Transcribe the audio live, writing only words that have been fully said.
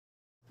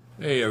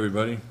Hey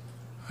everybody,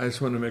 I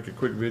just wanted to make a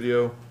quick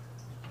video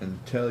and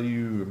tell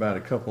you about a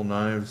couple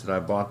knives that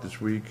I bought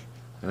this week.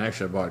 And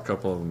actually I bought a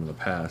couple of them in the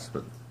past,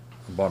 but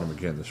I bought them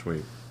again this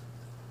week.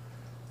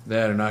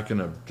 That are not going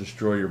to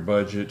destroy your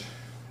budget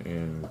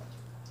and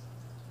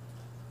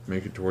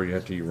make it to where you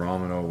have to eat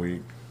ramen all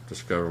week.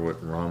 Discover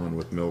what ramen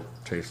with milk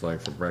tastes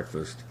like for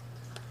breakfast.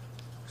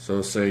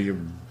 So say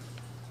you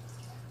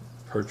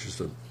purchased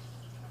a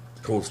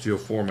Cold Steel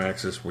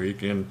 4MAX this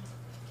week, and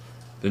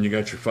then you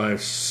got your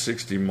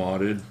 560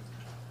 modded.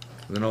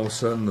 Then all of a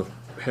sudden the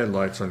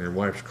headlights on your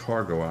wife's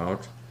car go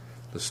out,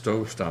 the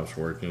stove stops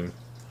working,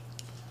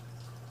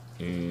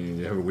 and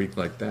you have a week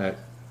like that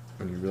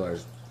when you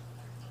realize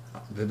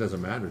that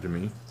doesn't matter to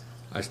me.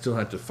 I still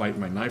have to fight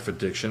my knife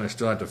addiction. I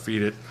still have to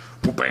feed it.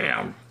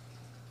 Bam!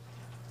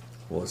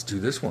 Well, let's do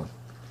this one.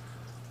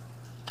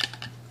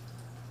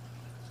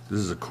 This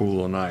is a cool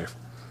little knife.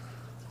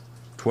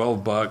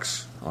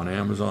 $12 on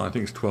Amazon. I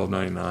think it's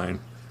 $12.99.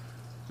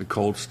 The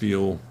Cold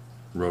Steel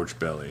Roach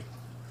Belly.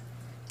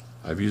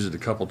 I've used it a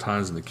couple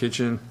times in the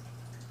kitchen.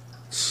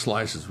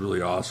 Slice is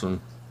really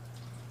awesome.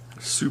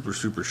 Super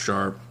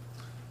sharp.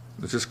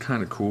 It's just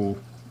kind of cool.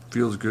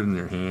 Feels good in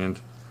your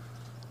hand.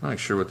 Not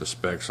sure what the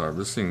specs are.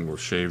 This thing will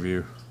shave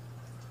you.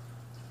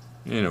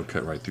 And it'll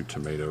cut right through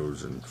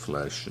tomatoes and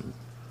flesh and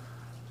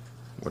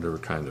whatever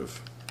kind of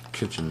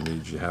kitchen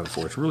needs you have for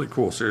it. It's really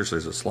cool. Seriously,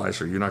 as a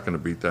slicer, you're not going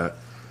to beat that.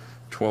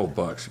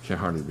 $12. You can't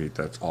hardly beat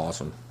that. It's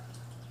awesome.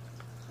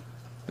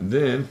 And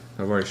then,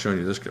 I've already shown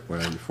you this one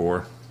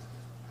before.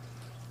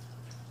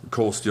 The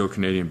Cold Steel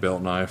Canadian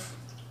belt knife.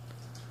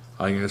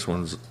 I think this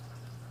one's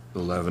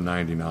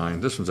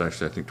 $11.99. This one's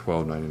actually, I think,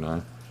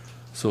 $12.99.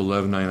 So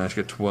 $11.99,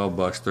 you get $12,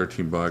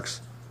 $13,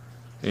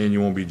 and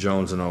you won't be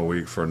jonesing all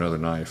week for another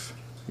knife.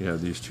 You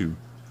have these two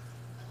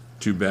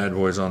bad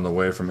boys on the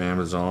way from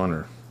Amazon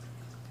or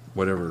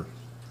whatever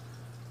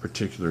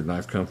particular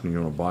knife company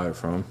you want to buy it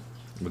from.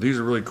 But these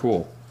are really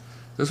cool.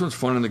 This one's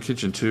fun in the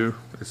kitchen too.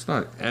 It's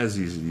not as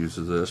easy to use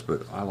as this,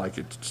 but I like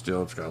it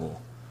still. It's got a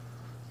little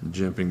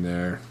jimping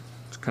there.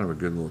 It's kind of a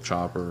good little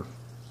chopper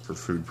for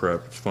food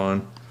prep. It's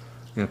fun.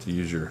 You have to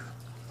use your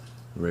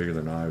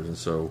regular knives, and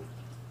so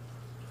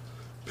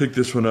pick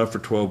this one up for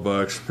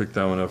 $12. Pick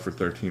that one up for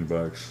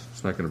 $13.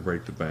 It's not going to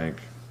break the bank.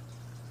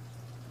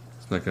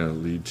 It's not going to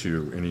lead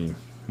to any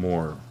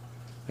more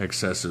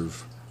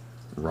excessive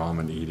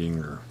ramen eating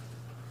or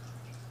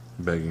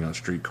begging on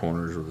street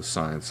corners where the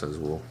sign says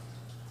will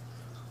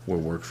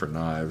work for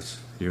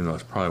knives, even though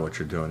it's probably what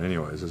you're doing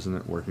anyways, isn't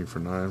it? Working for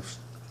knives,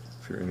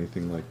 if you're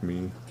anything like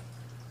me.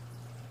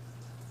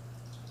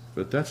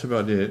 But that's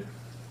about it.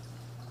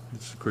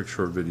 It's a quick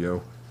short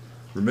video.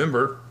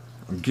 Remember,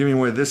 I'm giving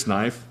away this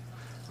knife.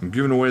 I'm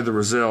giving away the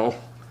Roselle.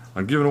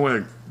 I'm giving away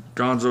a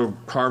Gonzo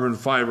carbon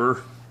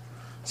fiber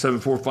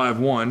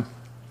 7451.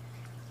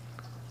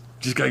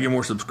 Just gotta get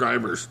more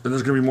subscribers, and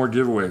there's gonna be more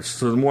giveaways.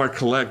 So the more I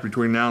collect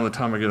between now and the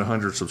time I get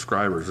 100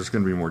 subscribers, there's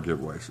gonna be more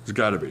giveaways. It's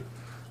gotta be.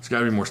 There's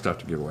gotta be more stuff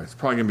to give away. It's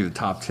probably gonna be the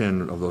top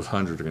 10 of those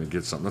 100 are gonna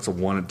get something. That's a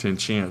 1 in 10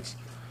 chance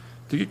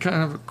to get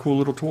kind of a cool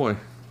little toy.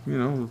 You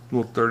know, a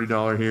little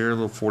 $30 here, a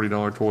little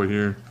 $40 toy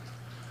here.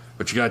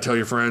 But you gotta tell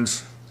your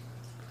friends.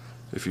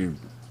 If you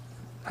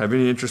have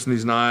any interest in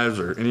these knives,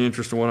 or any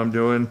interest in what I'm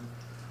doing,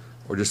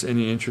 or just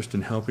any interest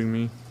in helping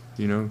me,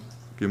 you know,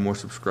 get more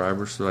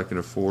subscribers so I can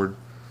afford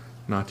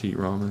not to eat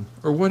ramen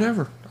or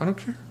whatever. I don't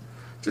care.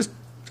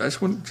 I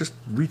just want to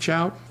reach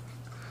out,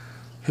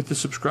 hit the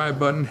subscribe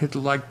button, hit the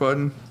like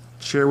button,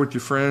 share with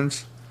your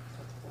friends.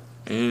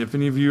 And if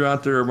any of you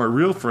out there are my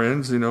real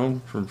friends, you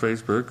know, from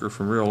Facebook or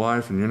from real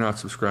life, and you're not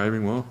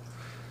subscribing, well,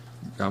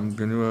 I'm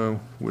going to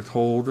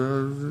withhold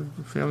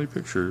family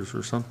pictures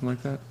or something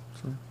like that.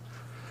 So,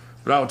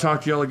 but I will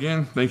talk to y'all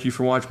again. Thank you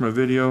for watching my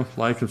video.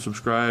 Like and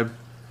subscribe,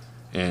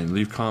 and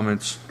leave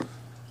comments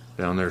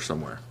down there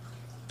somewhere.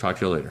 Talk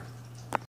to you later.